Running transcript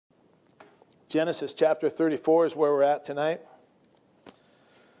Genesis chapter 34 is where we're at tonight.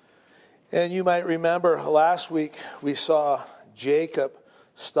 And you might remember last week we saw Jacob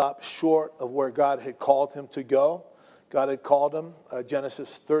stop short of where God had called him to go. God had called him,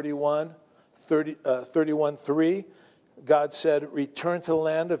 Genesis 31:3. God said, return to the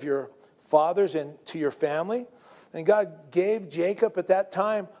land of your fathers and to your family. And God gave Jacob at that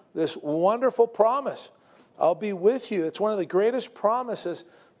time this wonderful promise. I'll be with you. It's one of the greatest promises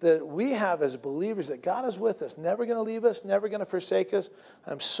that we have as believers, that God is with us, never going to leave us, never going to forsake us.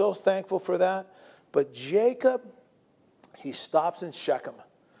 I'm so thankful for that. But Jacob, he stops in Shechem.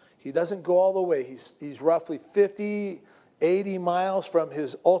 He doesn't go all the way. He's roughly 50, 80 miles from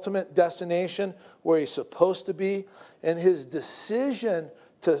his ultimate destination where he's supposed to be. And his decision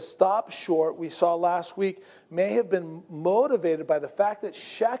to stop short, we saw last week, may have been motivated by the fact that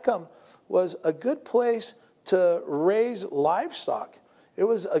Shechem was a good place to raise livestock. It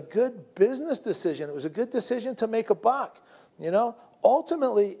was a good business decision. It was a good decision to make a buck.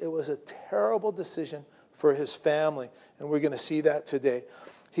 Ultimately, it was a terrible decision for his family. And we're going to see that today.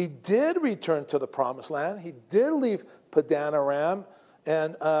 He did return to the promised land. He did leave Padan Aram.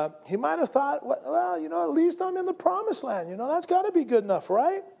 And he might have thought, well, at least I'm in the promised land. That's got to be good enough,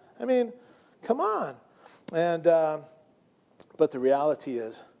 right? I mean, come on. And but the reality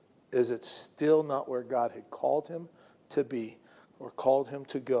is it's still not where God had called him to be or called him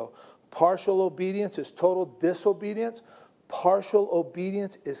to go. Partial obedience is total disobedience. Partial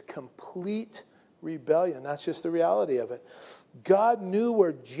obedience is complete rebellion. That's just the reality of it. God knew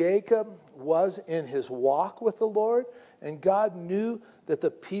where Jacob was in his walk with the Lord, and God knew that the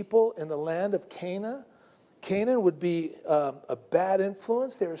people in the land of Canaan would be a bad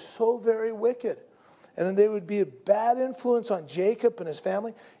influence. They were so very wicked. And they would be a bad influence on Jacob and his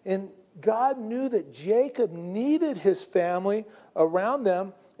family. And God knew that Jacob needed his family around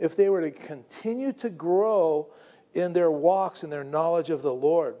them if they were to continue to grow in their walks and their knowledge of the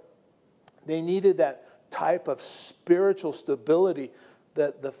Lord. They needed that type of spiritual stability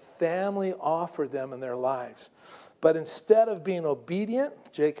that the family offered them in their lives. But instead of being obedient,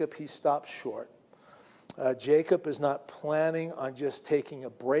 Jacob, he stopped short. Jacob is not planning on just taking a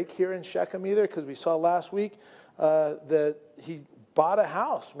break here in Shechem either, because we saw last week that he bought a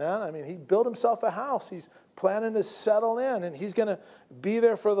house, man. I mean, he built himself a house. He's planning to settle in, and he's going to be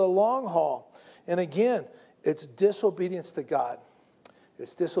there for the long haul. And again, it's disobedience to God.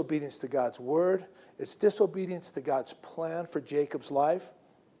 It's disobedience to God's word. It's disobedience to God's plan for Jacob's life.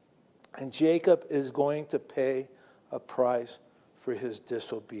 And Jacob is going to pay a price for his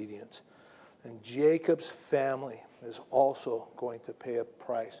disobedience. And Jacob's family is also going to pay a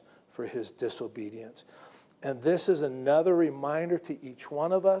price for his disobedience. And this is another reminder to each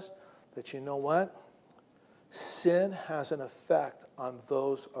one of us that, you know what? Sin has an effect on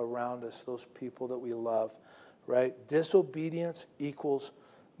those around us, those people that we love, right? Disobedience equals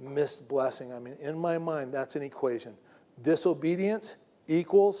missed blessing. I mean, in my mind, that's an equation. Disobedience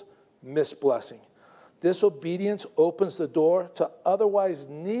equals missed blessing. Disobedience opens the door to otherwise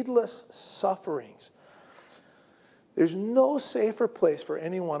needless sufferings. There's no safer place for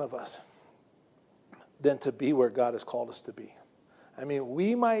any one of us than to be where God has called us to be. I mean,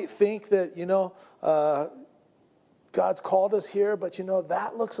 we might think that, God's called us here, but,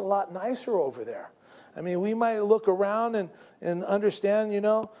 that looks a lot nicer over there. I mean, we might look around and understand,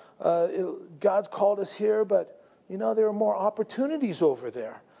 God's called us here, but, there are more opportunities over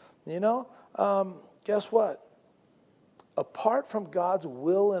there. Guess what? Apart from God's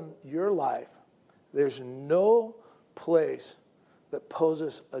will in your life, there's no place that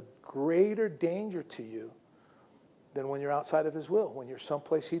poses a greater danger to you than when you're outside of his will, when you're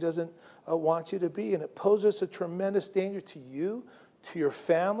someplace he doesn't want you to be. And it poses a tremendous danger to you, to your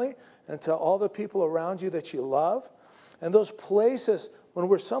family, and to all the people around you that you love. And those places, when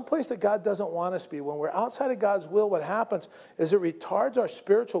we're someplace that God doesn't want us to be, when we're outside of God's will, what happens is it retards our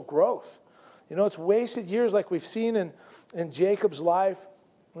spiritual growth. It's wasted years like we've seen in Jacob's life.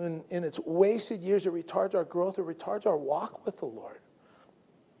 In its wasted years, it retards our growth. It retards our walk with the Lord.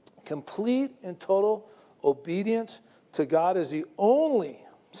 Complete and total obedience to God is the only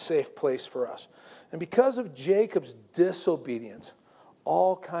safe place for us. And because of Jacob's disobedience,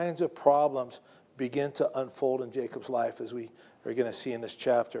 all kinds of problems begin to unfold in Jacob's life, as we are going to see in this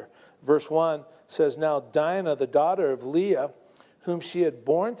chapter. Verse 1 says, Now Dinah, the daughter of Leah, whom she had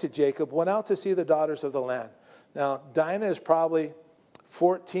borne to Jacob, went out to see the daughters of the land. Now, Dinah is probably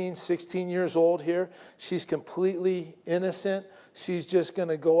 14, 16 years old here. She's completely innocent. She's just going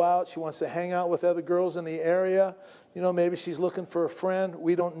to go out. She wants to hang out with other girls in the area. Maybe she's looking for a friend.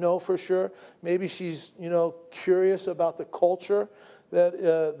 We don't know for sure. Maybe she's, curious about the culture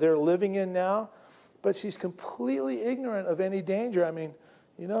that they're living in now, but she's completely ignorant of any danger. I mean,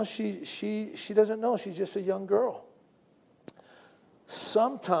 you know, she doesn't know. She's just a young girl.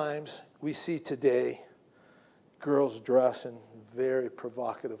 Sometimes we see today girls dress in very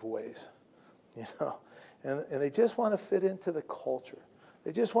provocative ways, you know, and they just want to fit into the culture.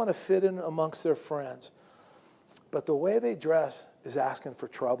 They just want to fit in amongst their friends. But the way they dress is asking for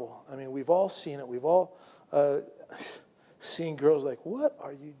trouble. I mean, we've all seen it. We've all seen girls like, what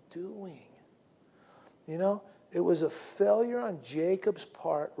are you doing? You know, it was a failure on Jacob's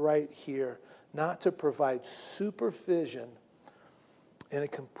part right here not to provide supervision in a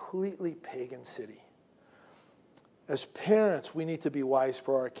completely pagan city. As parents, we need to be wise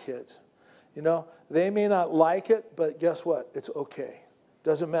for our kids. You know, they may not like it, but guess what? It's okay.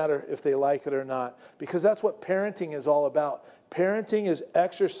 Doesn't matter if they like it or not, because that's what parenting is all about. Parenting is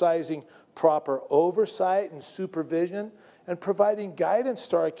exercising proper oversight and supervision and providing guidance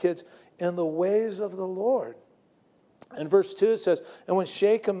to our kids in the ways of the Lord. In verse 2 it says, and when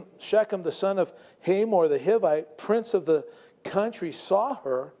Shechem the son of Hamor the Hivite, prince of the country, saw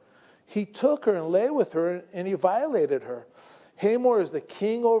her, he took her and lay with her, and he violated her. Hamor is the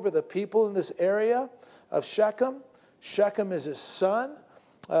king over the people in this area of Shechem. Shechem is his son,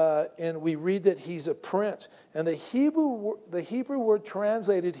 and we read that he's a prince. And the Hebrew word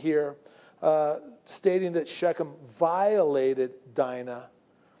translated here, stating that Shechem violated Dinah,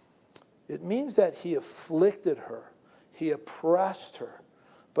 it means that he afflicted her. He oppressed her.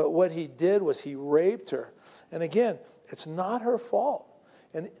 But what he did was he raped her. And again, it's not her fault.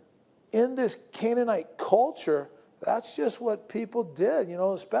 And in this Canaanite culture, that's just what people did, you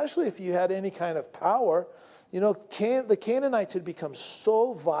know, especially if you had any kind of power. You know, the Canaanites had become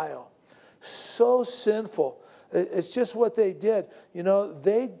so vile, so sinful. It's just what they did. You know,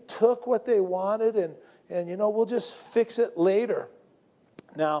 they took what they wanted and you know, we'll just fix it later.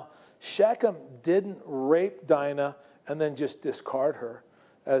 Now, Shechem didn't rape Dinah and then just discard her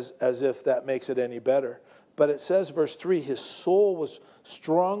as if that makes it any better. But it says, verse 3, his soul was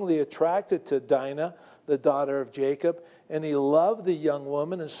strongly attracted to Dinah, the daughter of Jacob, and he loved the young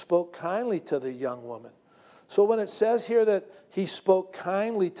woman and spoke kindly to the young woman. So when it says here that he spoke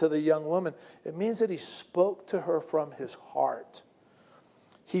kindly to the young woman, it means that he spoke to her from his heart.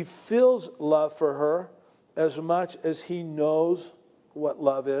 He feels love for her as much as he knows what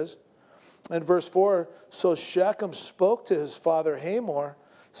love is. In verse 4, so Shechem spoke to his father Hamor,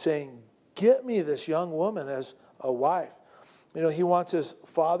 saying, get me this young woman as a wife. You know, he wants his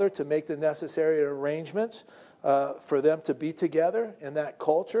father to make the necessary arrangements for them to be together in that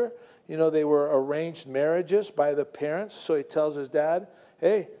culture. You know, they were arranged marriages by the parents. So he tells his dad,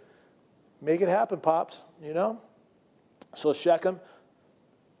 hey, make it happen, Pops, you know. So Shechem,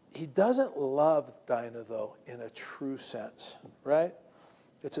 he doesn't love Dinah, though, in a true sense, right?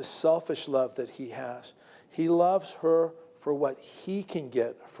 It's a selfish love that he has. He loves her for what he can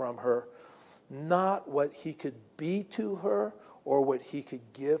get from her, not what he could be to her or what he could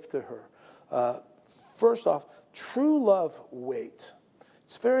give to her. First off, true love waits.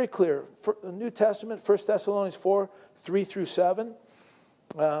 It's very clear. For the New Testament, 1 Thessalonians 4, 3 through 7.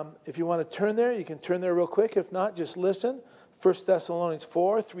 If you want to turn there, you can turn there real quick. If not, just listen. 1 Thessalonians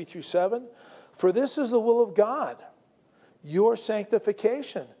 4, 3 through 7. For this is the will of God, your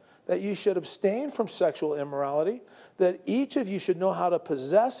sanctification, that you should abstain from sexual immorality, that each of you should know how to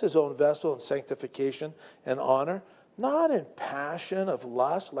possess his own vessel in sanctification and honor, not in passion of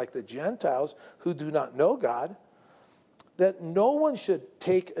lust like the Gentiles who do not know God, that no one should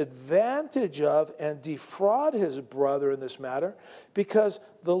take advantage of and defraud his brother in this matter, because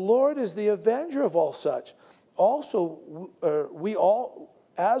the Lord is the avenger of all such. Also, we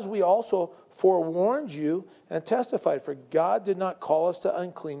also forewarned you and testified, for God did not call us to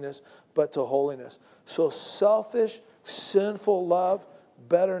uncleanness, but to holiness. So selfish, sinful love,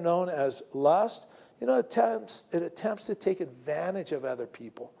 better known as lust, you know, it attempts to take advantage of other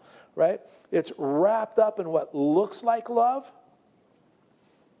people, right? It's wrapped up in what looks like love,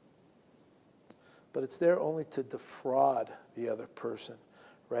 but it's there only to defraud the other person,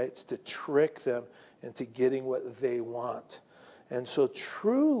 right? It's to trick them into getting what they want. And so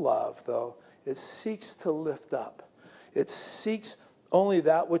true love, though, it seeks to lift up. It seeks only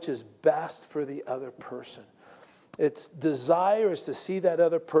that which is best for the other person. Its desire is to see that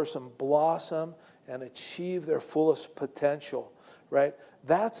other person blossom and achieve their fullest potential, right?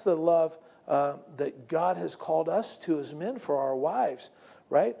 That's the love that God has called us to as men for our wives,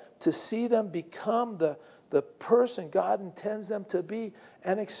 right? To see them become the person God intends them to be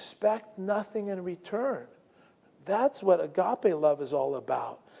and expect nothing in return. That's what agape love is all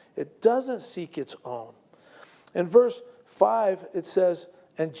about. It doesn't seek its own. In verse 5, it says,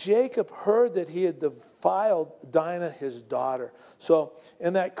 and Jacob heard that he had defiled Dinah, his daughter. So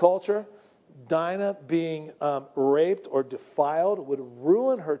in that culture, Dinah being raped or defiled would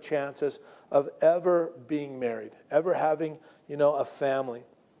ruin her chances of ever being married, ever having, a family.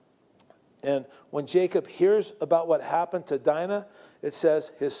 And when Jacob hears about what happened to Dinah, it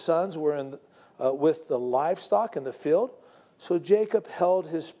says his sons were with the livestock in the field. So Jacob held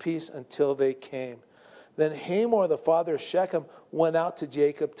his peace until they came. Then Hamor, the father of Shechem, went out to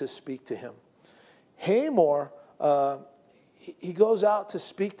Jacob to speak to him. Hamor, he goes out to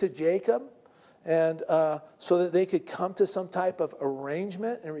speak to Jacob, and so that they could come to some type of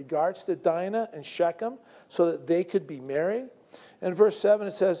arrangement in regards to Dinah and Shechem, so that they could be married. In verse 7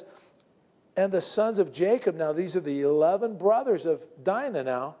 it says, and the sons of Jacob, now these are the 11 brothers of Dinah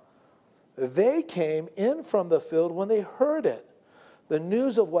now, they came in from the field when they heard it. The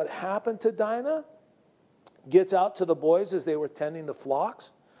news of what happened to Dinah gets out to the boys as they were tending the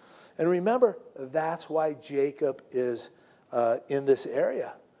flocks. And remember, that's why Jacob is in this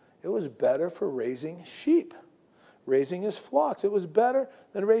area. It was better for raising sheep, raising his flocks. It was better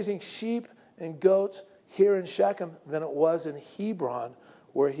than raising sheep and goats here in Shechem than it was in Hebron,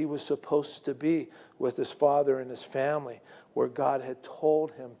 where he was supposed to be with his father and his family, where God had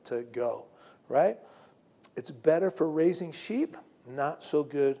told him to go, right? It's better for raising sheep, not so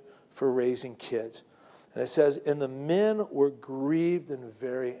good for raising kids. And it says, and the men were grieved and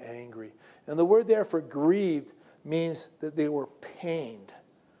very angry. And the word there for grieved means that they were pained.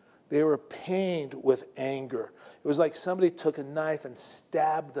 They were pained with anger. It was like somebody took a knife and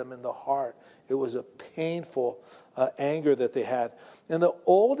stabbed them in the heart. It was a painful anger that they had. And the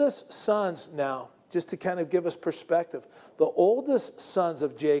oldest sons now, just to kind of give us perspective, the oldest sons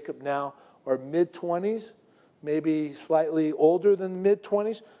of Jacob now are mid-20s, maybe slightly older than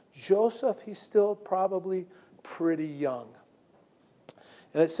mid-20s. Joseph, he's still probably pretty young.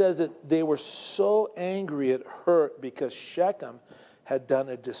 And it says that they were so angry it hurt because Shechem had done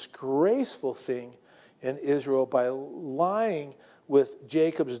a disgraceful thing in Israel by lying with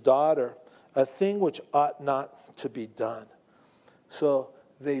Jacob's daughter, a thing which ought not to be done. So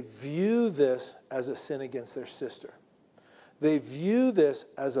they view this as a sin against their sister. They view this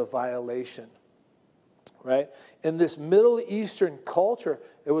as a violation, right? In this Middle Eastern culture,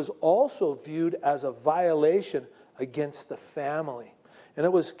 it was also viewed as a violation against the family. And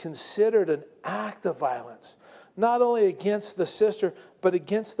it was considered an act of violence, not only against the sister, but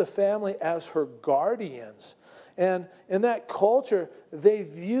against the family as her guardians. And in that culture, they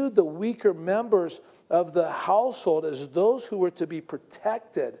viewed the weaker members of the household as those who were to be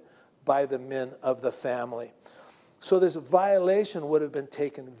protected by the men of the family. So this violation would have been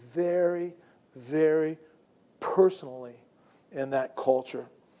taken very, very personally in that culture.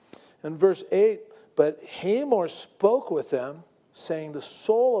 In verse 8, but Hamor spoke with them, saying, the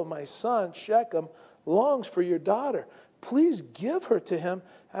soul of my son Shechem longs for your daughter. Please give her to him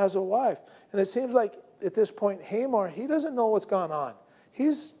as a wife. And it seems like at this point, Hamor, he doesn't know what's gone on.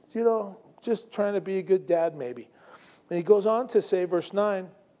 He's, just trying to be a good dad maybe. And he goes on to say, verse 9,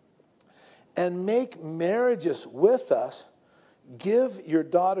 and make marriages with us, give your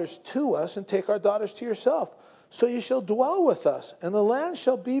daughters to us, and take our daughters to yourself. So you shall dwell with us, and the land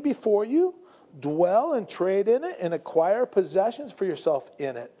shall be before you. Dwell and trade in it, and acquire possessions for yourself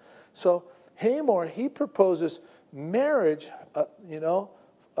in it. So Hamor, he proposes marriage,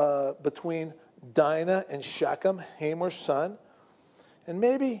 between Dinah and Shechem, Hamor's son. And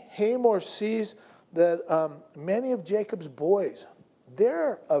maybe Hamor sees that many of Jacob's boys,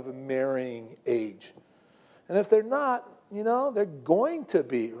 they're of marrying age. And if they're not, they're going to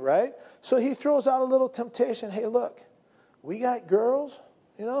be, right? So he throws out a little temptation. Hey, look, we got girls,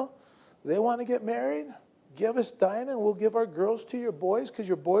 they want to get married. Give us Dinah, and we'll give our girls to your boys, because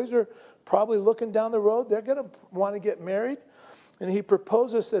your boys are probably looking down the road. They're going to want to get married. And he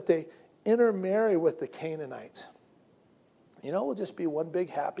proposes that they intermarry with the Canaanites. We'll just be one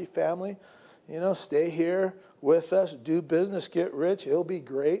big happy family. Stay here with us, do business, get rich. It'll be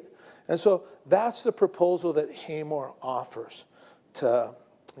great. And so that's the proposal that Hamor offers to,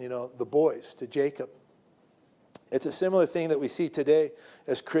 the boys, to Jacob. It's a similar thing that we see today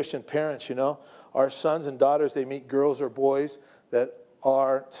as Christian parents, Our sons and daughters, they meet girls or boys that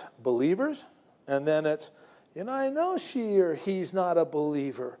aren't believers. And then it's, I know she or he's not a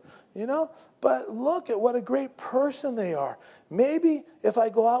believer, but look at what a great person they are. Maybe if I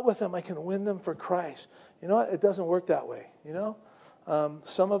go out with them, I can win them for Christ. You know what? It doesn't work that way,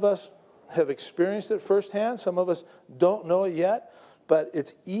 Some of us have experienced it firsthand. Some of us don't know it yet. But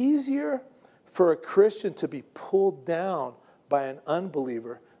it's easier for a Christian to be pulled down by an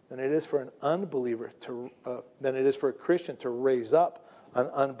unbeliever than it is for an unbeliever than it is for a Christian to raise up an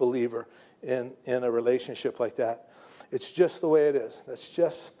unbeliever in a relationship like that. It's just the way it is. That's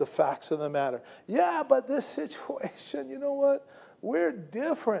just the facts of the matter. Yeah, but this situation, you know what? We're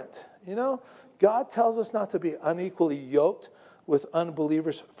different. God tells us not to be unequally yoked with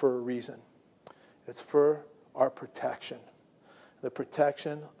unbelievers for a reason. It's for our protection. The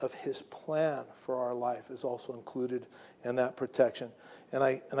protection of his plan for our life is also included in that protection. And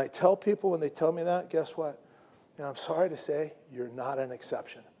I tell people when they tell me that, guess what? I'm sorry to say, you're not an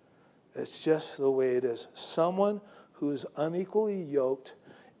exception. It's just the way it is. Someone who is unequally yoked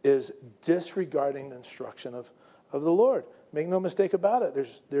is disregarding the instruction of the Lord. Make no mistake about it.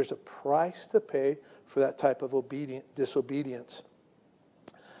 There's a price to pay for that type of disobedience.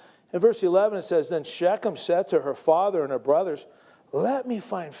 In verse 11 it says, Then Shechem said to her father and her brothers, Let me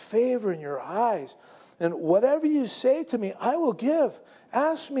find favor in your eyes, and whatever you say to me, I will give.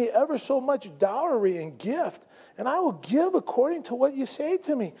 Ask me ever so much dowry and gift, and I will give according to what you say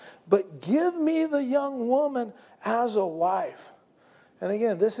to me. But give me the young woman as a wife. And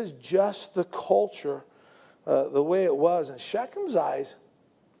again, this is just the culture, the way it was. In Shechem's eyes,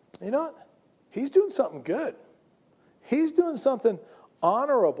 you know what? He's doing something good. He's doing something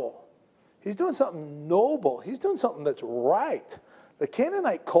honorable. He's doing something noble. He's doing something that's right. The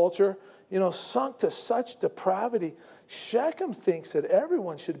Canaanite culture, sunk to such depravity. Shechem thinks that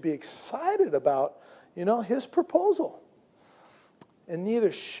everyone should be excited about, his proposal. And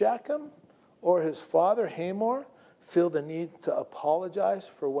neither Shechem or his father Hamor feel the need to apologize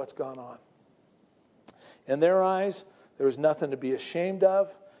for what's gone on. In their eyes, there was nothing to be ashamed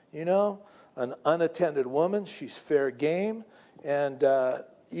of. An unattended woman, she's fair game. And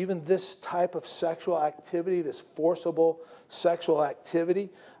even this type of sexual activity, this forcible sexual activity,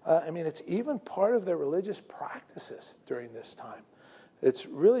 it's even part of their religious practices during this time. It's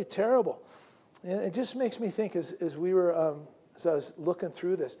really terrible. And it just makes me think, as I was looking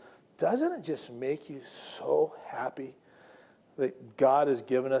through this, doesn't it just make you so happy that God has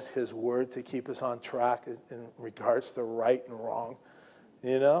given us his word to keep us on track in regards to right and wrong?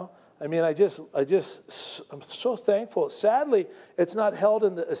 I'm so thankful. Sadly, it's not held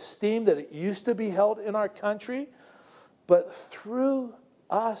in the esteem that it used to be held in our country, but through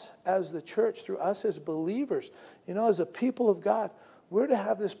us as the church, through us as believers, as a people of God, we're to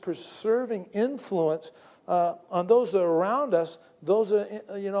have this preserving influence on those that are around us,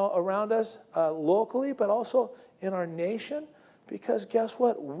 around us locally, but also in our nation, because guess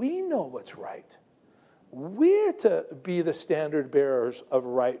what? We know what's right. We're to be the standard bearers of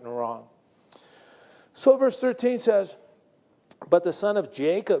right and wrong. So verse 13 says, But the son of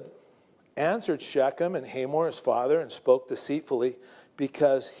Jacob answered Shechem and Hamor his father and spoke deceitfully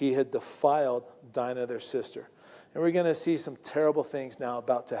because he had defiled Dinah their sister. And we're going to see some terrible things now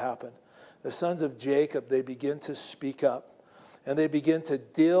about to happen. The sons of Jacob, they begin to speak up and they begin to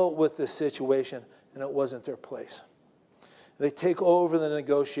deal with the situation, and it wasn't their place. They take over the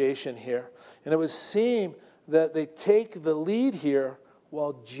negotiation here. And it would seem that they take the lead here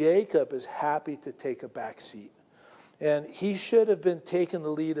while Jacob is happy to take a back seat. And he should have been taking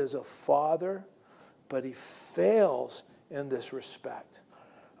the lead as a father, but he fails in this respect.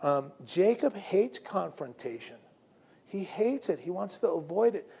 Jacob hates confrontation. He hates it. He wants to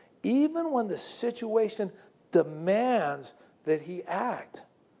avoid it, even when the situation demands that he act.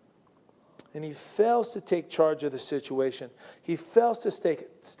 And he fails to take charge of the situation. He fails to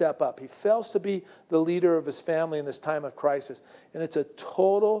step up. He fails to be the leader of his family in this time of crisis. And it's a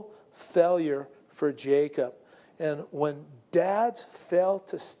total failure for Jacob. And when dads fail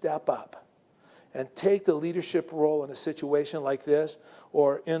to step up and take the leadership role in a situation like this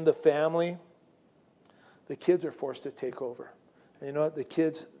or in the family, the kids are forced to take over. And you know what? The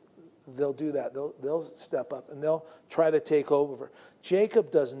kids, they'll do that. They'll step up and they'll try to take over. Jacob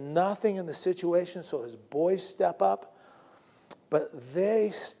does nothing in the situation, so his boys step up, but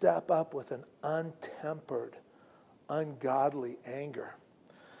they step up with an untempered, ungodly anger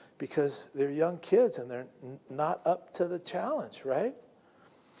because they're young kids and they're not up to the challenge, right?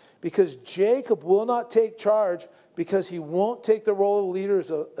 Because Jacob will not take charge, because he won't take the role of leader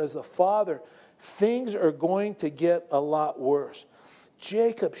as the father, things are going to get a lot worse.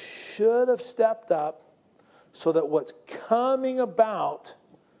 Jacob should have stepped up so that what's coming about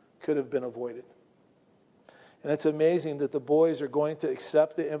could have been avoided. And it's amazing that the boys are going to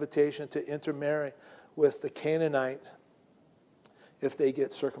accept the invitation to intermarry with the Canaanites if they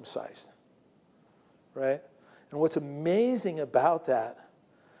get circumcised, right? And what's amazing about that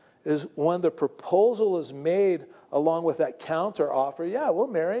is when the proposal is made along with that counter offer, yeah, we'll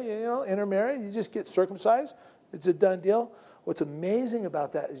marry, intermarry, you just get circumcised, it's a done deal. what's amazing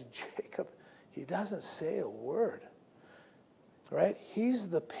about that is Jacob, he doesn't say a word, right? He's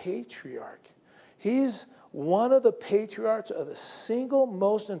the patriarch. He's one of the patriarchs of the single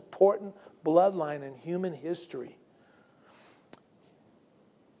most important bloodline in human history.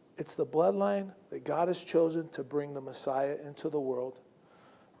 It's the bloodline that God has chosen to bring the Messiah into the world,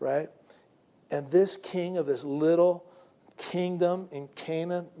 right? And this king of this little kingdom in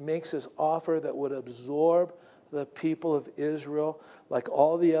Canaan makes this offer that would absorb the people of Israel like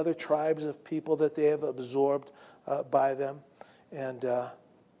all the other tribes of people that they have absorbed by them. And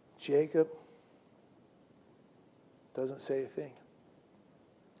Jacob doesn't say a thing.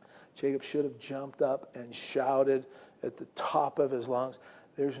 Jacob should have jumped up and shouted at the top of his lungs,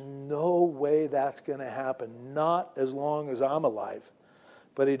 there's no way that's going to happen, not as long as I'm alive.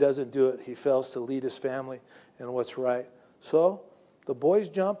 But he doesn't do it. He fails to lead his family in what's right. So the boys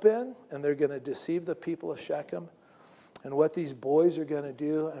jump in, and they're going to deceive the people of Shechem. And what these boys are going to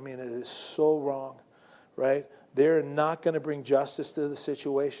do, I mean, it is so wrong, right? They're not going to bring justice to the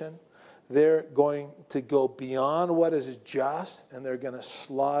situation. They're going to go beyond what is just, and they're going to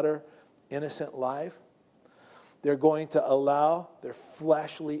slaughter innocent life. They're going to allow their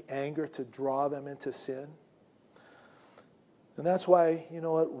fleshly anger to draw them into sin. And that's why, you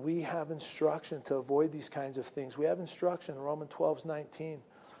know what, we have instruction to avoid these kinds of things. We have instruction. Romans 12:19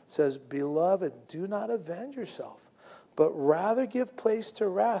 says, Beloved, do not avenge yourself, but rather give place to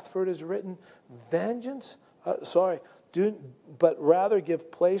wrath, for it is written, but rather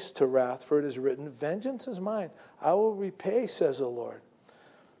give place to wrath, for it is written, vengeance is mine, I will repay, says the Lord.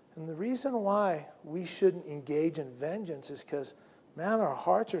 And the reason why we shouldn't engage in vengeance is because, man, our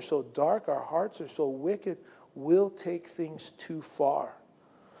hearts are so dark, our hearts are so wicked, we'll take things too far.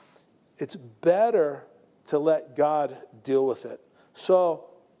 It's better to let God deal with it. So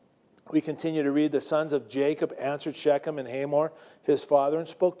we continue to read, the sons of Jacob answered Shechem and Hamor, his father, and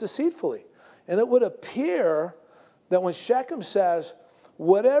spoke deceitfully. And it would appear that when Shechem says,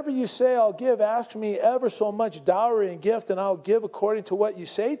 whatever you say I'll give, ask me ever so much dowry and gift, and I'll give according to what you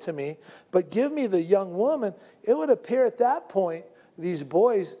say to me, but give me the young woman, it would appear at that point, these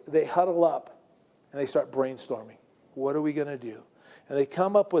boys, they huddle up and they start brainstorming. What are we going to do? And they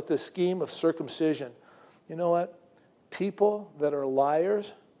come up with this scheme of circumcision. You know what? People that are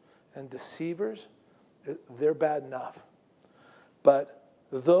liars and deceivers, they're bad enough. But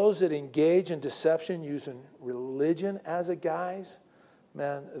those that engage in deception using religion as a guise,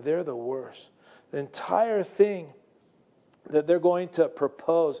 man, they're the worst. The entire thing that they're going to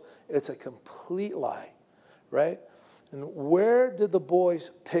propose, it's a complete lie, right? And where did the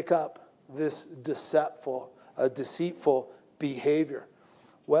boys pick up this deceitful behavior?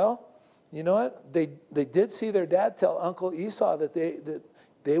 Well, you know what? They did see their dad tell Uncle Esau that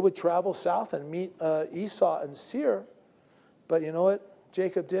they would travel south and meet Esau and Seir. But you know what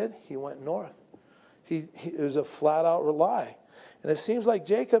Jacob did? He went north. It was a flat-out lie. And it seems like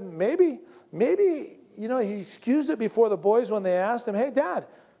Jacob, maybe, you know, he excused it before the boys when they asked him, hey, Dad,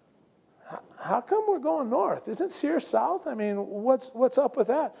 how come we're going north? Isn't Seir south? I mean, what's up with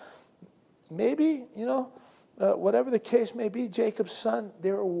that? Maybe, you know, whatever the case may be, Jacob's son,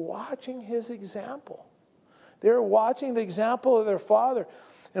 they were watching his example. They were watching the example of their father.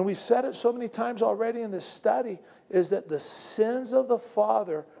 And we've said it so many times already in this study, is that the sins of the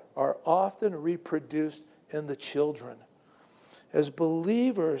father are often reproduced in the children. As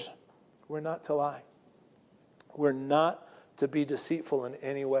believers, we're not to lie. We're not to be deceitful in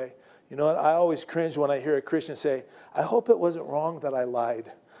any way. You know what? I always cringe when I hear a Christian say, I hope it wasn't wrong that I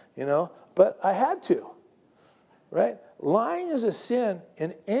lied, you know, but I had to, right? Lying is a sin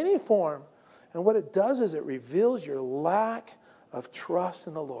in any form, and what it does is it reveals your lack of trust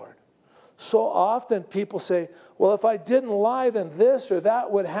in the Lord. So often people say, well, if I didn't lie, then this or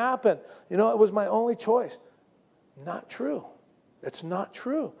that would happen. You know, it was my only choice. Not true. It's not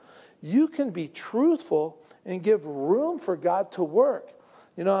true. You can be truthful and give room for God to work.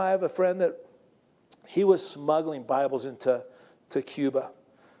 You know, I have a friend that he was smuggling Bibles into Cuba.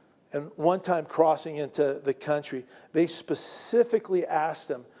 And one time crossing into the country, they specifically asked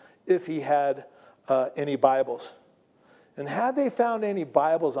him if he had any Bibles. And had they found any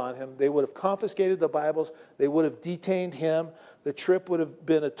Bibles on him, they would have confiscated the Bibles. They would have detained him. The trip would have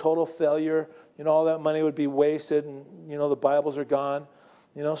been a total failure. You know, all that money would be wasted, and, you know, the Bibles are gone.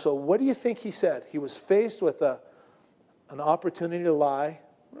 You know, so what do you think he said? He was faced with an opportunity to lie,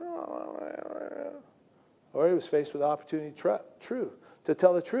 or he was faced with the opportunity to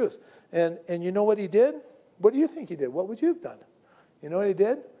tell the truth. And you know what he did? What do you think he did? What would you have done? You know what he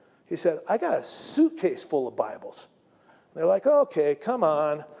did? He said, I got a suitcase full of Bibles. They're like, okay, come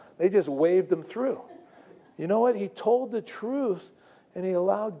on. They just waved them through. You know what? He told the truth, and he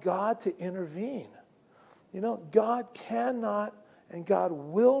allowed God to intervene. You know, God cannot and God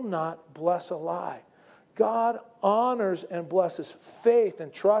will not bless a lie. God honors and blesses faith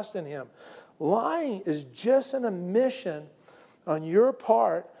and trust in him. Lying is just an admission on your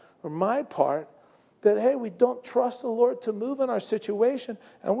part or my part that, hey, we don't trust the Lord to move in our situation,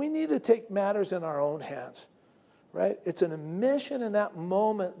 and we need to take matters in our own hands, right? It's an admission in that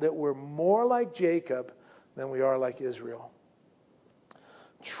moment that we're more like Jacob than we are like Israel.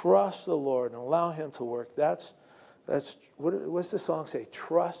 Trust the Lord and allow him to work. What's the song say?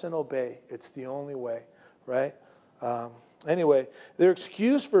 Trust and obey. It's the only way, right? Anyway, their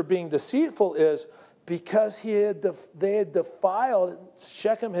excuse for being deceitful is because Shechem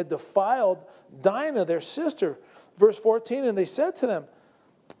had defiled Dinah, their sister. Verse 14, and they said to them,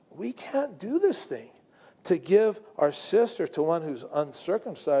 we can't do this thing to give our sister to one who's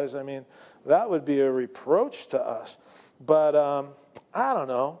uncircumcised. I mean, that would be a reproach to us. But I don't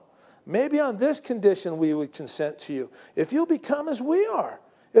know. Maybe on this condition we would consent to you. If you'll become as we are,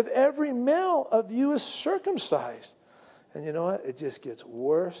 if every male of you is circumcised. And you know what? It just gets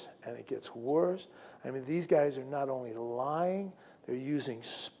worse and it gets worse. I mean, these guys are not only lying, they're using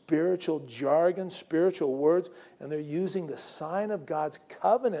spiritual jargon, spiritual words, and they're using the sign of God's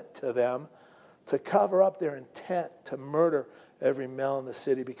covenant to them to cover up their intent to murder every male in the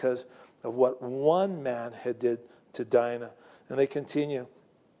city because of what one man had did to Dinah. And they continue.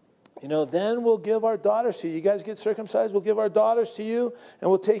 You know, then we'll give our daughters to you. You guys get circumcised, we'll give our daughters to you, and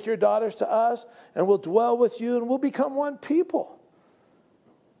we'll take your daughters to us, and we'll dwell with you, and we'll become one people.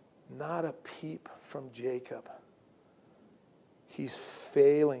 Not a peep from Jacob. He's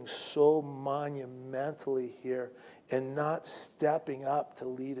failing so monumentally here and not stepping up to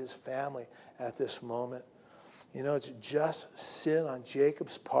lead his family at this moment. You know, it's just sin on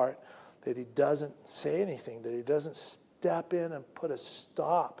Jacob's part that he doesn't say anything, that he doesn't step in and put a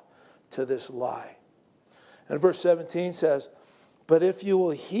stop to this lie. And verse 17 says, but if you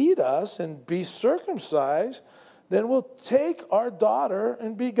will heed us and be circumcised, then we'll take our daughter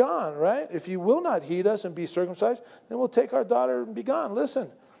and be gone, right? If you will not heed us and be circumcised, then we'll take our daughter and be gone. Listen,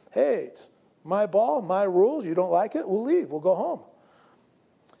 hey, it's my ball, my rules. You don't like it? We'll leave. We'll go home.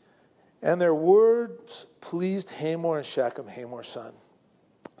 And their words pleased Hamor and Shechem, Hamor's son.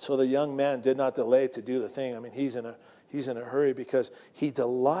 So the young man did not delay to do the thing. I mean, he's in a hurry because he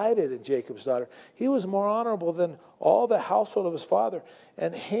delighted in Jacob's daughter. He was more honorable than all the household of his father.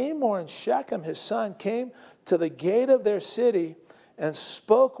 And Hamor and Shechem, his son, came to the gate of their city and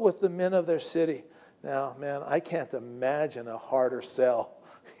spoke with the men of their city. Now, man, I can't imagine a harder sell.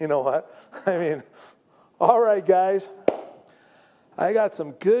 You know what? I mean, all right, guys, I got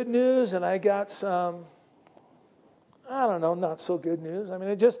some good news and I got some, I don't know, not so good news. I mean,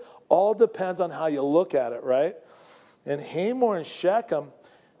 it just all depends on how you look at it, right? And Hamor and Shechem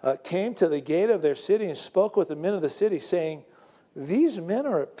came to the gate of their city and spoke with the men of the city, saying, these men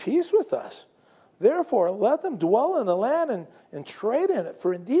are at peace with us. Therefore, let them dwell in the land and trade in it.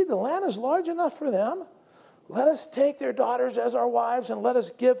 For indeed, the land is large enough for them. Let us take their daughters as our wives, and let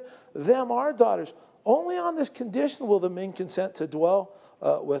us give them our daughters. Only on this condition will the men consent to dwell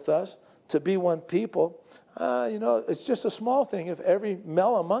with us, to be one people. You know, it's just a small thing. If every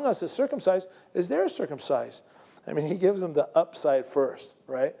male among us is circumcised, is they're circumcised. I mean, he gives them the upside first,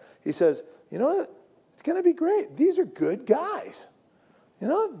 right? He says, you know what? It's going to be great. These are good guys. You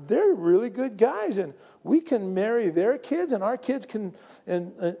know, they're really good guys, and we can marry their kids, and our kids can,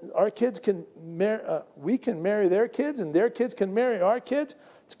 we can marry their kids, and their kids can marry our kids.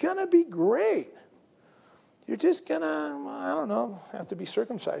 It's going to be great. You're just going to, I don't know, have to be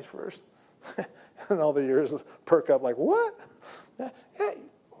circumcised first. And all the ears perk up like, what? Yeah,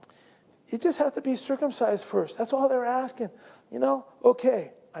 you just have to be circumcised first. That's all they're asking. You know,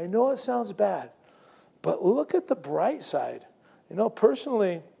 okay, I know it sounds bad, but look at the bright side. You know,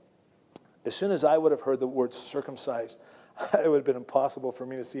 personally, as soon as I would have heard the word circumcised, it would have been impossible for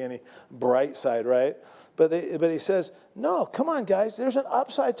me to see any bright side, right? But he says, no, come on, guys. There's an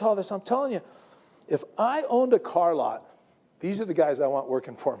upside to all this. I'm telling you, if I owned a car lot, these are the guys I want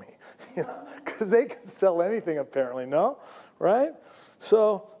working for me, you know, because they can sell anything apparently, no? Right?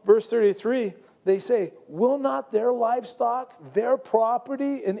 So, verse 33, they say, will not their livestock, their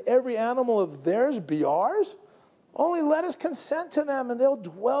property, and every animal of theirs be ours? Only let us consent to them, and they'll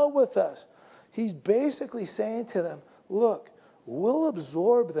dwell with us. He's basically saying to them, look, we'll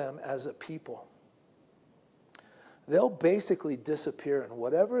absorb them as a people. They'll basically disappear, and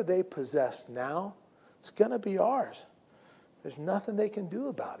whatever they possess now, it's going to be ours. There's nothing they can do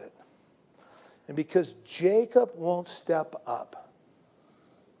about it. And because Jacob won't step up,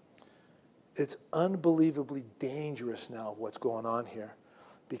 It's unbelievably dangerous now what's going on here,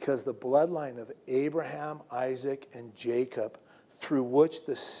 because the bloodline of Abraham, Isaac, and Jacob, through which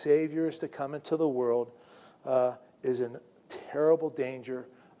the Savior is to come into the world, is in terrible danger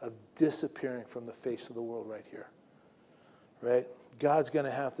of disappearing from the face of the world right here. Right? God's going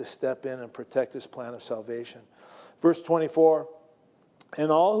to have to step in and protect his plan of salvation. Verse 24,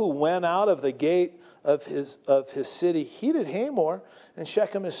 and all who went out of the gate of his city heeded Hamor and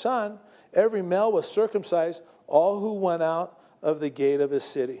Shechem his son. Every male was circumcised, all who went out of the gate of his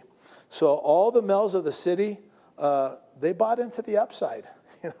city. So all the males of the city, they bought into the upside.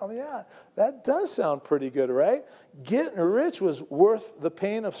 Yeah, that does sound pretty good, right? Getting rich was worth the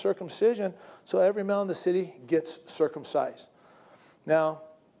pain of circumcision, so every male in the city gets circumcised. Now,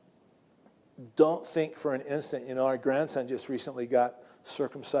 don't think for an instant, our grandson just recently got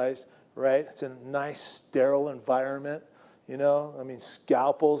circumcised, right? It's a nice, sterile environment,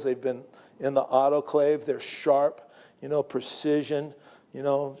 scalpels, they've been in the autoclave, they're sharp, precision,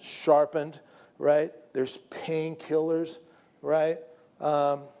 sharpened, right? There's painkillers, right?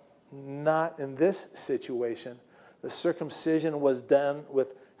 Not in this situation. The circumcision was done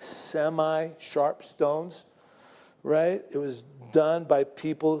with semi-sharp stones, right? It was done by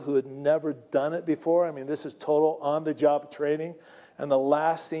people who had never done it before. This is total on-the-job training. And the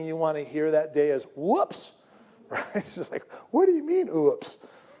last thing you want to hear that day is, whoops, right? It's just like, what do you mean, whoops?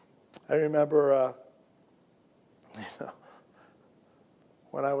 I remember,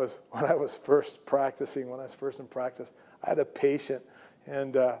 when I was first in practice, I had a patient,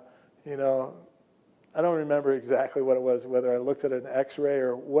 and I don't remember exactly what it was, whether I looked at an X-ray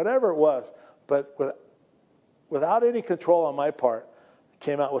or whatever it was, but without any control on my part,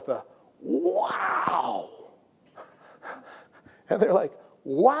 came out with a wow. And they're like,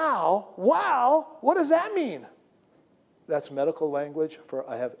 wow, what does that mean? That's medical language for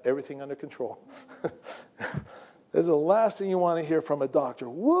I have everything under control. This is the last thing you want to hear from a doctor.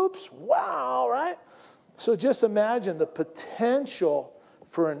 Whoops, wow, right? So just imagine the potential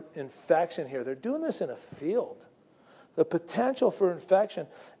for an infection here. They're doing this in a field. The potential for infection.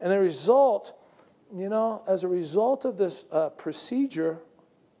 And as a result of this procedure,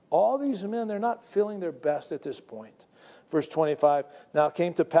 all these men, they're not feeling their best at this point. Verse 25, now it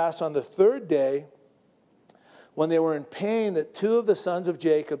came to pass on the third day, when they were in pain, that two of the sons of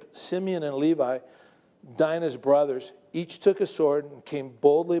Jacob, Simeon and Levi, Dinah's brothers, each took a sword and came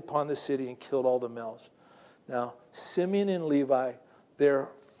boldly upon the city and killed all the males. Now, Simeon and Levi, they're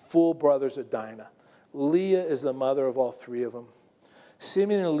full brothers of Dinah. Leah is the mother of all three of them.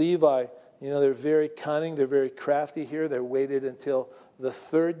 Simeon and Levi, they're very cunning, they're very crafty here. They waited until the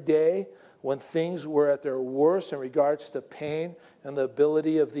third day, when things were at their worst in regards to pain and the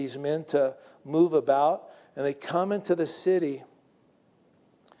ability of these men to move about. And they come into the city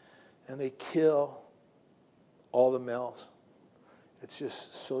and they kill all the males. It's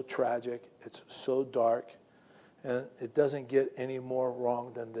just so tragic. It's so dark. And it doesn't get any more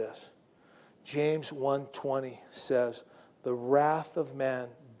wrong than this. James 1:20 says, the wrath of man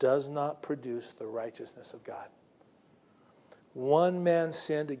does not produce the righteousness of God. One man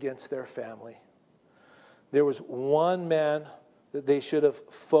sinned against their family. There was one man that they should have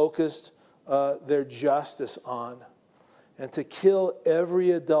focused their justice on. And to kill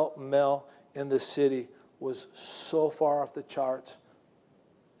every adult male in the city was so far off the charts.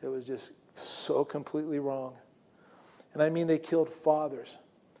 It was just so completely wrong. And they killed fathers.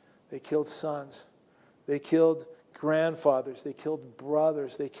 They killed sons. They killed grandfathers. They killed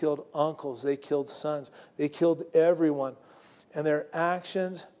brothers. They killed uncles. They killed sons. They killed everyone. And their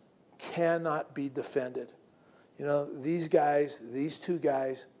actions cannot be defended. These two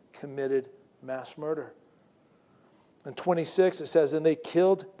guys committed mass murder. In 26 it says, and they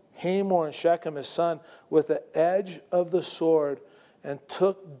killed Hamor and Shechem his son with the edge of the sword, and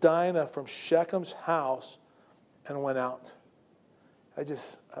took Dinah from Shechem's house and went out.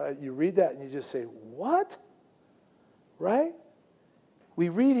 You read that and you just say, what? Right? We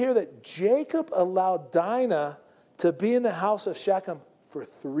read here that Jacob allowed Dinah to be in the house of Shechem for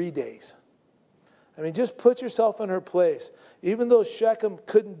 3 days. Just put yourself in her place. Even though Shechem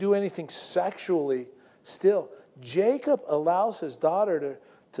couldn't do anything sexually, still, Jacob allows his daughter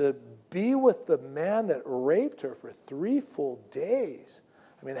to be with the man that raped her for 3 full days.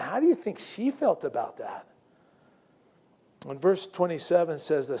 How do you think she felt about that? And verse 27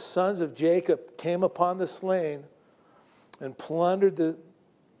 says, the sons of Jacob came upon the slain and plundered the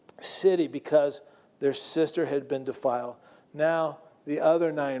city because their sister had been defiled. Now, the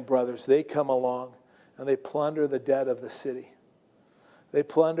other 9 brothers, they come along and they plunder the dead of the city. They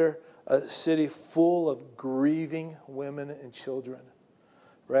plunder a city full of grieving women and children,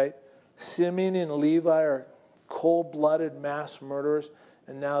 right? Simeon and Levi are cold-blooded mass murderers.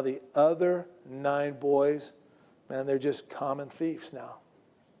 And now the other 9 boys, man, they're just common thieves now.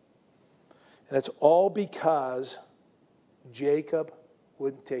 And it's all because Jacob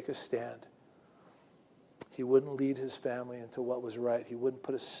wouldn't take a stand. He wouldn't lead his family into what was right. He wouldn't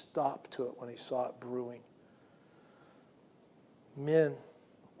put a stop to it when he saw it brewing. Men,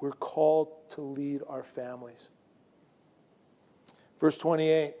 we're called to lead our families. Verse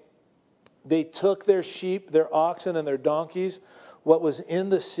 28, they took their sheep, their oxen, and their donkeys, what was in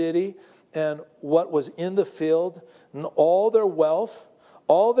the city and what was in the field, and all their wealth,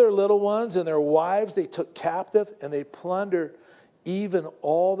 all their little ones and their wives they took captive, and they plundered even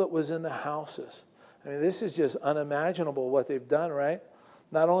all that was in the houses. I mean, this is just unimaginable what they've done, right?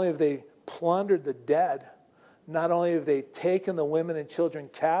 Not only have they plundered the dead, not only have they taken the women and children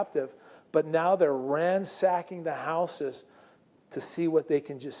captive, but now they're ransacking the houses to see what they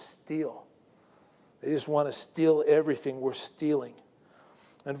can just steal. They just want to steal everything we're stealing.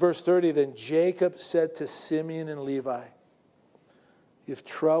 In verse 30, then Jacob said to Simeon and Levi, "You've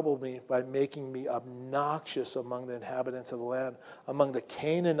troubled me by making me obnoxious among the inhabitants of the land, among the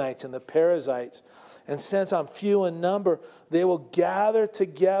Canaanites and the Perizzites. And since I'm few in number, they will gather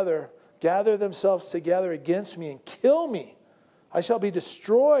themselves together against me and kill me. I shall be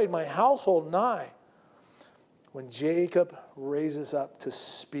destroyed, my household nigh." When Jacob raises up to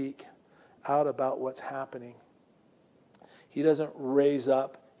speak out about what's happening, he doesn't raise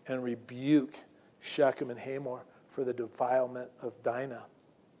up and rebuke Shechem and Hamor for the defilement of Dinah.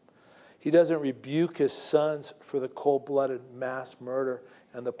 He doesn't rebuke his sons for the cold-blooded mass murder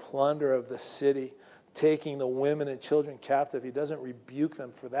and the plunder of the city, taking the women and children captive. He doesn't rebuke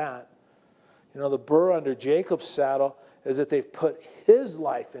them for that. You know, the burr under Jacob's saddle is that they've put his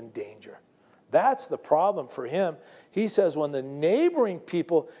life in danger. That's the problem for him. He says when the neighboring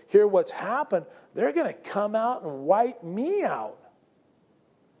people hear what's happened, they're going to come out and wipe me out.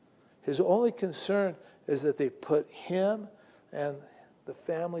 His only concern is that they put him and the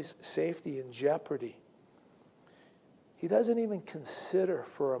family's safety in jeopardy. He doesn't even consider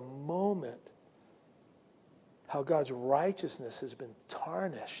for a moment how God's righteousness has been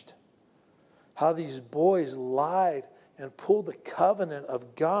tarnished, how these boys lied and pulled the covenant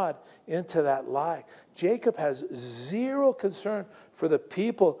of God into that lie. Jacob has zero concern for the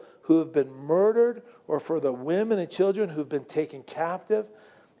people who have been murdered or for the women and children who've been taken captive.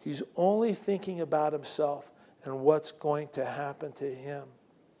 He's only thinking about himself and what's going to happen to him.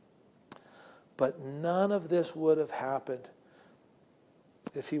 But none of this would have happened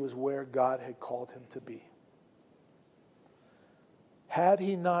if he was where God had called him to be. Had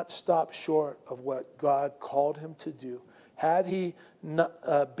he not stopped short of what God called him to do, had he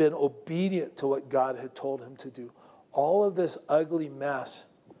not, been obedient to what God had told him to do, all of this ugly mess,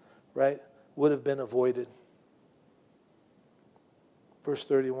 right, would have been avoided. Verse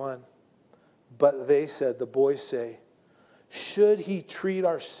 31, but they said, the boys say, should he treat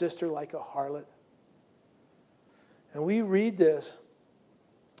our sister like a harlot? And we read this,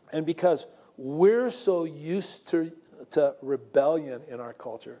 and because we're so used to rebellion in our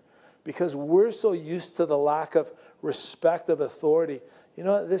culture, because we're so used to the lack of respect of authority, you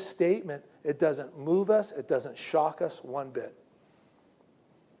know, this statement, it doesn't move us, it doesn't shock us one bit.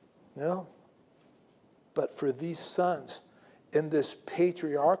 You know? But for these sons in this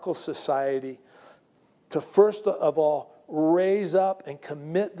patriarchal society, to first of all raise up and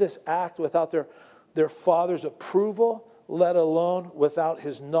commit this act without their father's approval, let alone without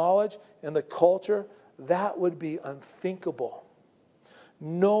his knowledge in the culture, that would be unthinkable.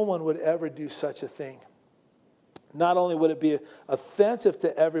 No one would ever do such a thing. Not only would it be offensive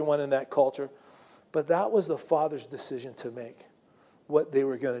to everyone in that culture, but that was the father's decision to make, what they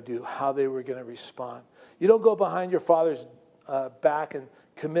were going to do, how they were going to respond. You don't go behind your father's back and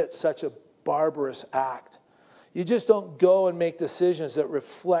commit such a barbarous act. You just don't go and make decisions that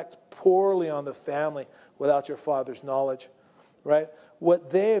reflect poorly on the family without your father's knowledge, right?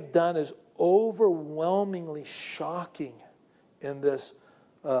 What they have done is overwhelmingly shocking in this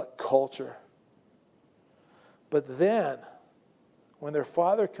culture. But then, when their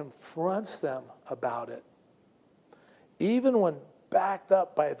father confronts them about it, even when backed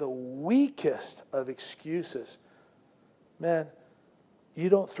up by the weakest of excuses, man, you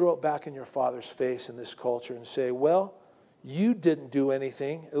don't throw it back in your father's face in this culture and say, well, you didn't do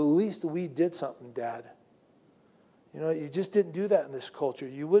anything. At least we did something, Dad. You know, you just didn't do that in this culture.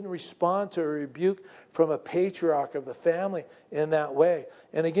 You wouldn't respond to a rebuke from a patriarch of the family in that way.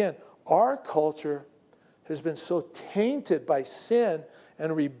 And again, our culture has been so tainted by sin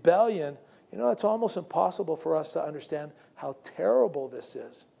and rebellion, you know, it's almost impossible for us to understand how terrible this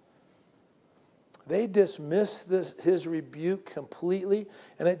is. They dismiss his rebuke completely,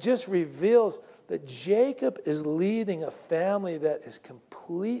 and it just reveals that Jacob is leading a family that is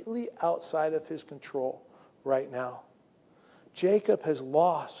completely outside of his control right now. Jacob has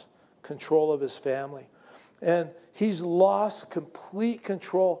lost control of his family, and he's lost complete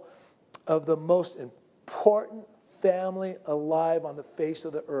control of the most important family alive on the face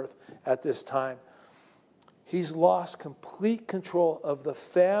of the earth at this time. He's lost complete control of the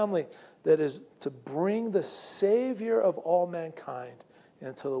family that is to bring the Savior of all mankind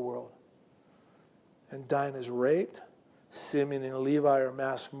into the world. And Dinah is raped. Simeon and Levi are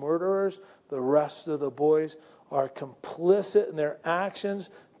mass murderers. The rest of the boys are complicit in their actions,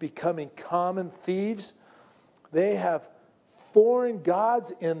 becoming common thieves. They have foreign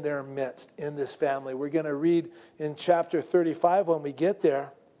gods in their midst in this family. We're going to read in chapter 35 when we get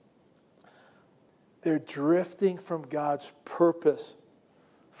there. They're drifting from God's purpose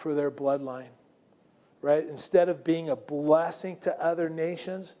for their bloodline, right? Instead of being a blessing to other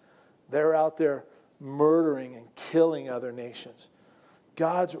nations, they're out there murdering and killing other nations.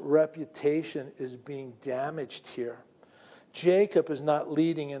 God's reputation is being damaged here. Jacob is not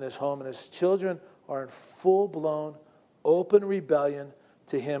leading in his home, and his children are in full-blown, open rebellion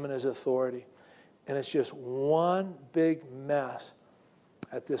to him and his authority. And it's just one big mess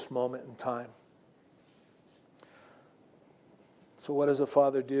at this moment in time. So what does a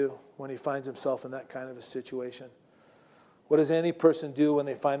father do when he finds himself in that kind of a situation? What does any person do when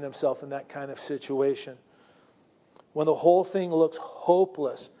they find themselves in that kind of situation? When the whole thing looks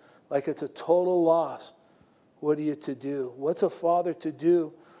hopeless, like it's a total loss, what are you to do? What's a father to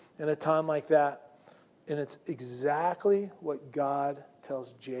do in a time like that? And it's exactly what God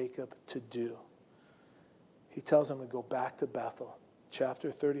tells Jacob to do. He tells him to go back to Bethel.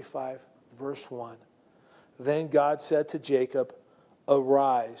 Chapter 35, verse 1. Then God said to Jacob,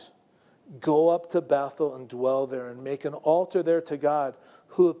 "Arise, go up to Bethel and dwell there, and make an altar there to God,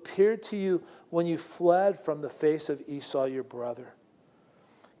 who appeared to you when you fled from the face of Esau your brother."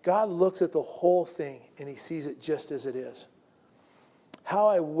 God looks at the whole thing, and he sees it just as it is. How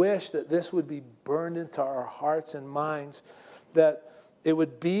I wish that this would be burned into our hearts and minds, that it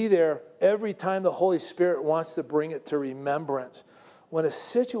would be there every time the Holy Spirit wants to bring it to remembrance. When a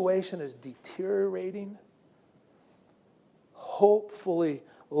situation is deteriorating, hopefully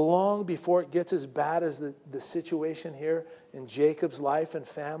long before it gets as bad as the situation here in Jacob's life and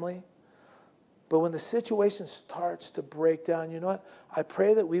family. But when the situation starts to break down, you know what? I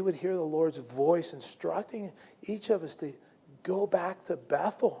pray that we would hear the Lord's voice instructing each of us to go back to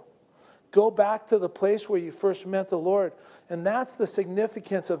Bethel. Go back to the place where you first met the Lord. And that's the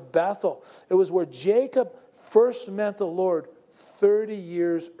significance of Bethel. It was where Jacob first met the Lord 30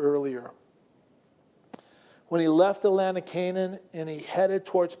 years earlier. When he left the land of Canaan and he headed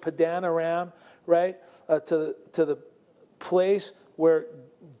towards Padan Aram, right, to the place where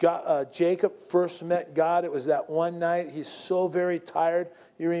Jacob first met God. It was that one night. He's so very tired,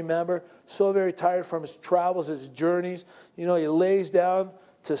 you remember, so very tired from his travels, his journeys. You know, he lays down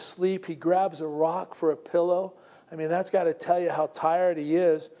to sleep. He grabs a rock for a pillow. I mean, that's got to tell you how tired he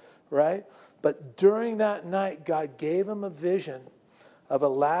is, right? But during that night, God gave him a vision of a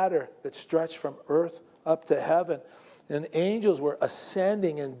ladder that stretched from earth up to heaven. And angels were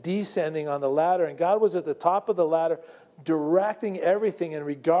ascending and descending on the ladder. And God was at the top of the ladder directing everything in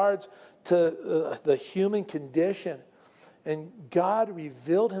regards to the human condition. And God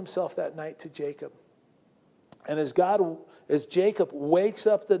revealed himself that night to Jacob. And as Jacob wakes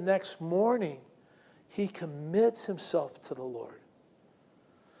up the next morning, he commits himself to the Lord.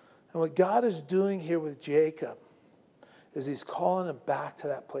 And what God is doing here with Jacob is he's calling him back to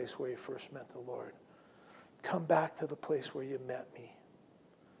that place where he first met the Lord. Come back to the place where you met me.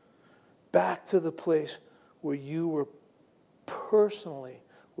 Back to the place where you personally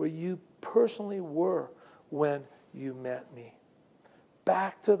were when you met me.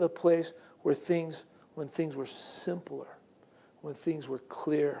 Back to the place where when things were simpler, when things were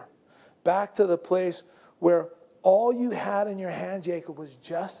clear. Back to the place where all you had in your hand, Jacob, was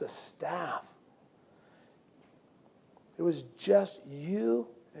just a staff. It was just you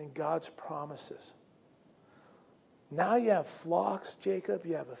and God's promises. Now you have flocks, Jacob.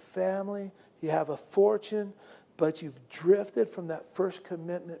 You have a family. You have a fortune. But you've drifted from that first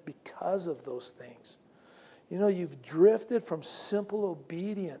commitment because of those things. You know, you've drifted from simple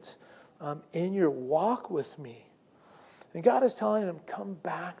obedience in your walk with me. And God is telling him, come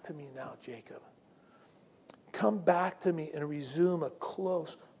back to me now, Jacob. Come back to me and resume a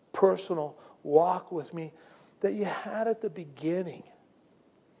close, personal walk with me that you had at the beginning.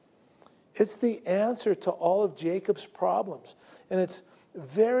 It's the answer to all of Jacob's problems. And it's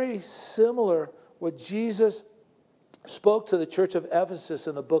very similar what Jesus spoke to the church of Ephesus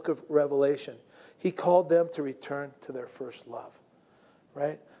in the book of Revelation. He called them to return to their first love,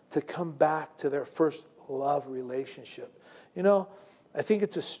 right? To come back to their first love relationship. You know, I think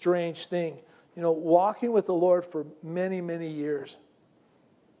it's a strange thing. You know, walking with the Lord for many, many years,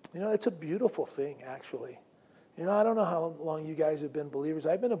 you know, it's a beautiful thing, actually. You know, I don't know how long you guys have been believers.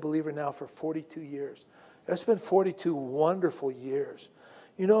 I've been a believer now for 42 years. It's been 42 wonderful years.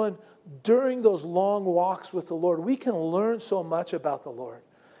 You know, and during those long walks with the Lord, we can learn so much about the Lord.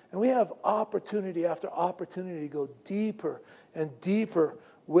 And we have opportunity after opportunity to go deeper and deeper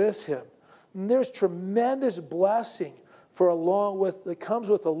with Him. And there's tremendous blessing that comes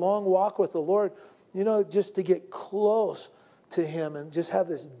with a long walk with the Lord, you know, just to get close to Him and just have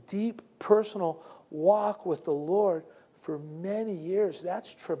this deep personal walk with the Lord for many years.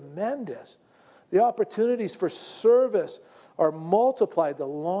 That's tremendous. The opportunities for service are multiplied the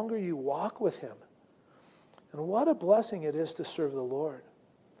longer you walk with Him. And what a blessing it is to serve the Lord.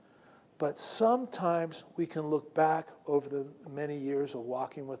 But sometimes we can look back over the many years of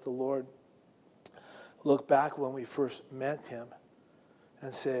walking with the Lord, look back when we first met Him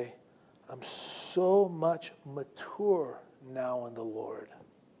and say, I'm so much mature now in the Lord.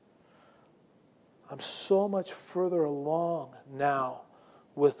 I'm so much further along now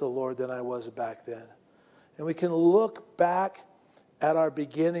with the Lord than I was back then. And we can look back at our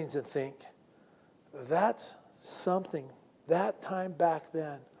beginnings and think, that's something, that time back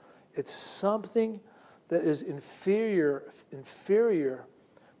then, it's something that is inferior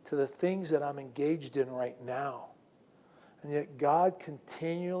to the things that I'm engaged in right now. And yet God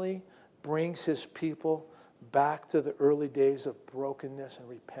continually brings His people back to the early days of brokenness and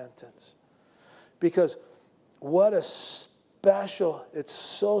repentance. Because it's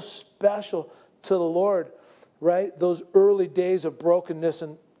so special to the Lord, right? Those early days of brokenness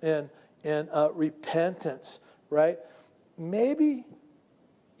and repentance, right? Maybe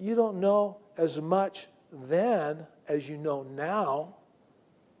you don't know as much then as you know now,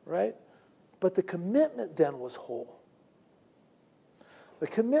 right? But the commitment then was whole. The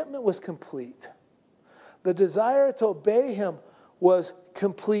commitment was complete. The desire to obey Him was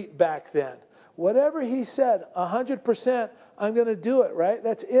complete back then. Whatever He said, 100%, I'm going to do it, right?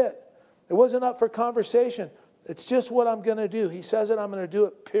 That's it. It wasn't up for conversation. It's just what I'm going to do. He says it, I'm going to do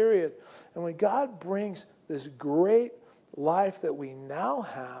it, period. And when God brings this great life that we now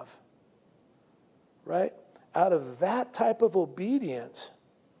have, right, out of that type of obedience,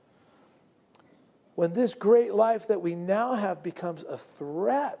 when this great life that we now have becomes a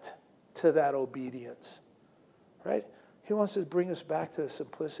threat to that obedience, right? He wants to bring us back to the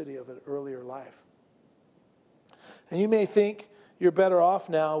simplicity of an earlier life. And you may think you're better off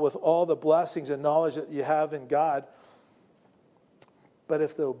now with all the blessings and knowledge that you have in God. But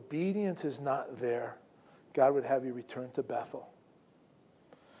if the obedience is not there, God would have you return to Bethel,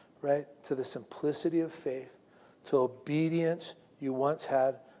 right? To the simplicity of faith, to obedience you once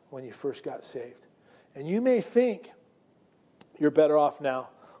had when you first got saved. And you may think you're better off now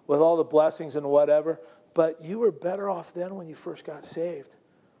with all the blessings and whatever, but you were better off then when you first got saved,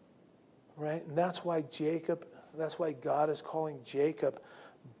 right? And that's why God is calling Jacob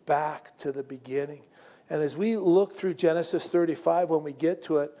back to the beginning. And as we look through Genesis 35, when we get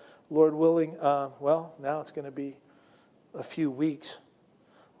to it, Lord willing, now it's going to be a few weeks,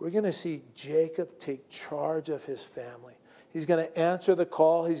 we're going to see Jacob take charge of his family. He's going to answer the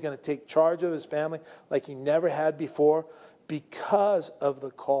call. He's going to take charge of his family like he never had before because of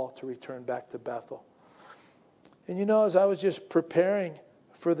the call to return back to Bethel. And you know, as I was just preparing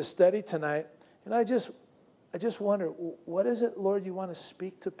for the study tonight, and I just wonder, what is it, Lord, you want to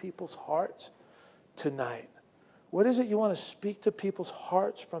speak to people's hearts tonight? What is it you want to speak to people's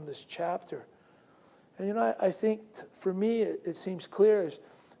hearts from this chapter? And you know, I think for me, it seems clear is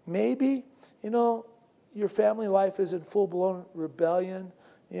maybe, you know, your family life is in full-blown rebellion,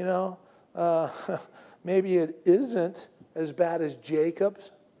 you know. Maybe it isn't as bad as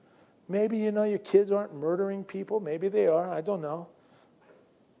Jacob's. Maybe, you know, your kids aren't murdering people. Maybe they are. I don't know.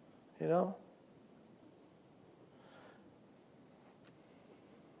 You know.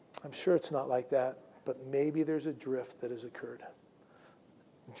 I'm sure it's not like that, but maybe there's a drift that has occurred.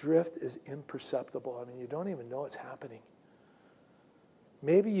 Drift is imperceptible. I mean, you don't even know it's happening.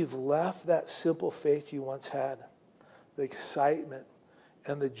 Maybe you've left that simple faith you once had, the excitement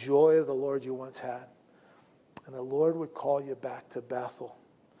and the joy of the Lord you once had, and the Lord would call you back to Bethel.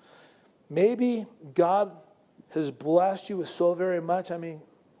 Maybe God has blessed you with so very much. I mean,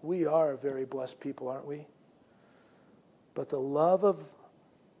 we are a very blessed people, aren't we? But the love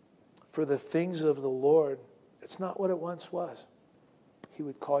for the things of the Lord, it's not what it once was. He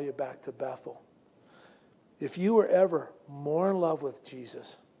would call you back to Bethel. If you were ever more in love with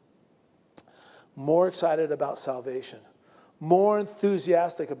Jesus, more excited about salvation, more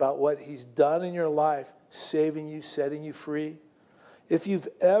enthusiastic about what he's done in your life, saving you, setting you free, if you've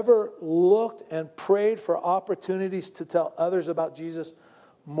ever looked and prayed for opportunities to tell others about Jesus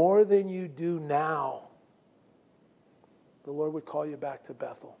more than you do now, the Lord would call you back to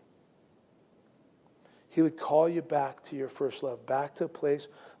Bethel. He would call you back to your first love, back to a place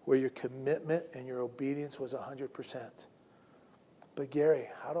where your commitment and your obedience was 100%. But Gary,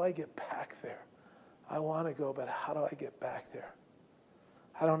 how do I get back there? I want to go, but how do I get back there?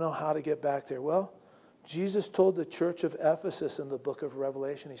 I don't know how to get back there. Well, Jesus told the church of Ephesus in the book of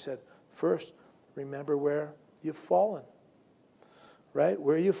Revelation, he said, first, remember where you've fallen, right?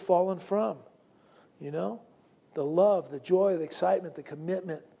 Where you've fallen from, you know? The love, the joy, the excitement, the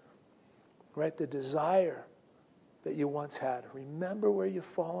commitment, right? The desire that you once had. Remember where you've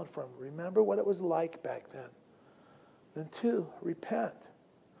fallen from. Remember what it was like back then. Then two, repent.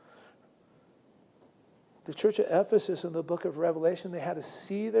 The church of Ephesus in the book of Revelation, they had to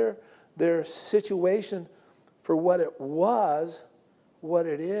see their situation for what it was, what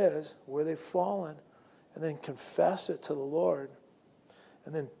it is, where they've fallen, and then confess it to the Lord,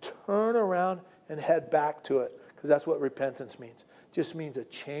 and then turn around and head back to it, because that's what repentance means. It just means a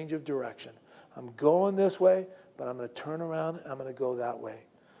change of direction. I'm going this way, but I'm going to turn around and I'm going to go that way.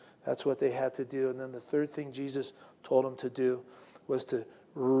 That's what they had to do. And then the third thing Jesus told them to do was to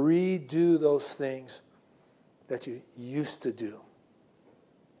redo those things that you used to do.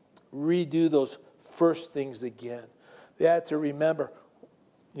 Redo those first things again. They had to remember,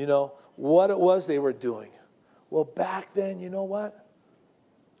 you know, what it was they were doing. Well, back then, you know what?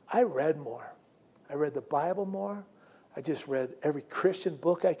 I read more. I read the Bible more. I just read every Christian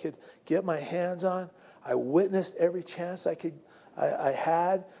book I could get my hands on. I witnessed every chance I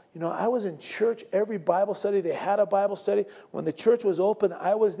had. You know, I was in church every Bible study. They had a Bible study. When the church was open,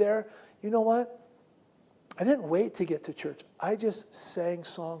 I was there. You know what? I didn't wait to get to church. I just sang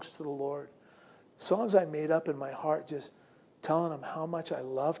songs to the Lord. Songs I made up in my heart, just telling him how much I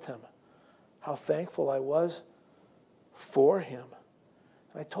loved him, how thankful I was for him.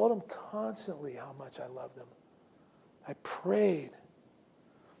 And I told him constantly how much I loved him. I prayed.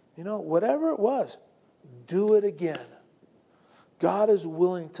 You know, whatever it was, do it again. God is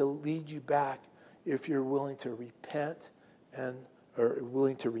willing to lead you back if you're willing to repent or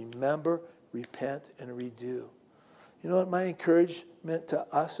willing to remember, repent, and redo. You know what my encouragement to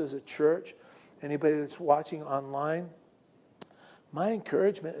us as a church, anybody that's watching online, my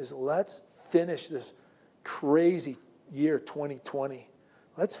encouragement is let's finish this crazy year 2020.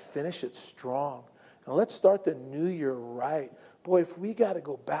 Let's finish it strong. And let's start the new year right. Boy, if we got to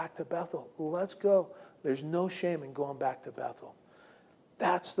go back to Bethel, let's go. There's no shame in going back to Bethel.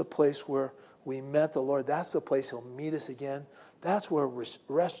 That's the place where we met the Lord. That's the place he'll meet us again. That's where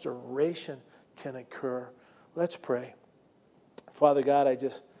restoration can occur. Let's pray. Father God,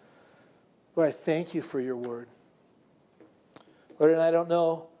 Lord, I thank you for your word. Lord, and I don't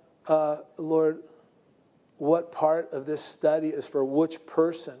know, Lord, what part of this study is for which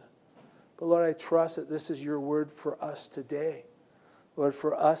person. But Lord, I trust that this is your word for us today. Lord,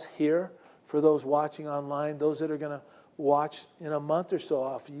 for us here, for those watching online, those that are going to watch in a month or so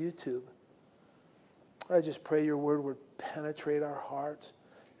off YouTube. Lord, I just pray your word would penetrate our hearts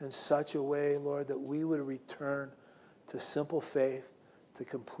in such a way, Lord, that we would return to simple faith, to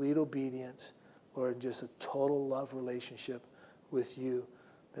complete obedience, Lord, and just a total love relationship with you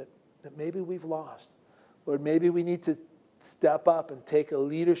that maybe we've lost. Lord, maybe we need to step up and take a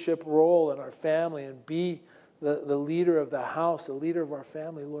leadership role in our family and be the leader of the house, the leader of our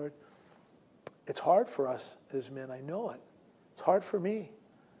family, Lord. It's hard for us as men. I know it. It's hard for me.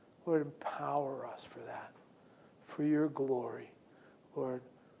 Lord, empower us for that, for your glory. Lord,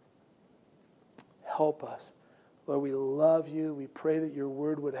 help us. Lord, we love you. We pray that your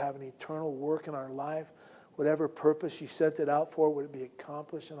word would have an eternal work in our life. Whatever purpose you sent it out for, would it be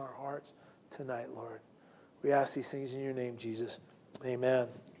accomplished in our hearts tonight, Lord. We ask these things in your name, Jesus. Amen.